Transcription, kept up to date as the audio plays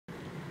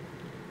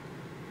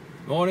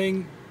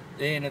Morning,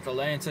 Ian at the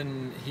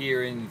Lantern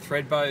here in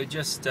Thredbo,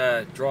 just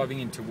driving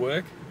into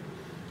work.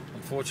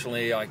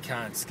 Unfortunately I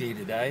can't ski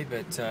today,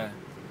 but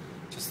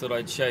just thought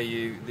I'd show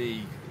you the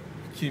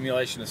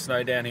accumulation of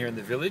snow down here in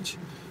the village.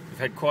 We've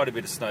had quite a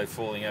bit of snow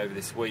falling over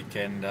this week,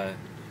 and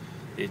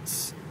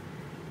it's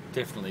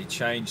definitely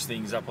changed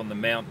things up on the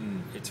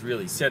mountain. It's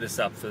really set us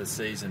up for the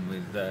season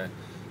with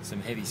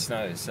some heavy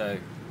snow. So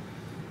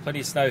plenty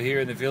of snow here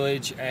in the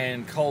village,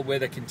 and cold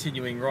weather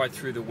continuing right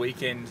through the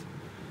weekend.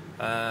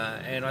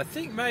 And I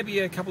think maybe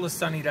a couple of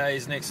sunny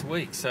days next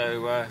week,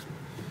 so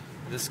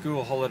the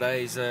school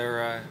holidays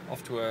are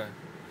off to a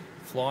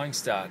flying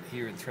start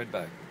here in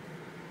Thredbo.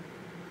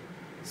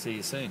 See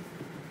you soon.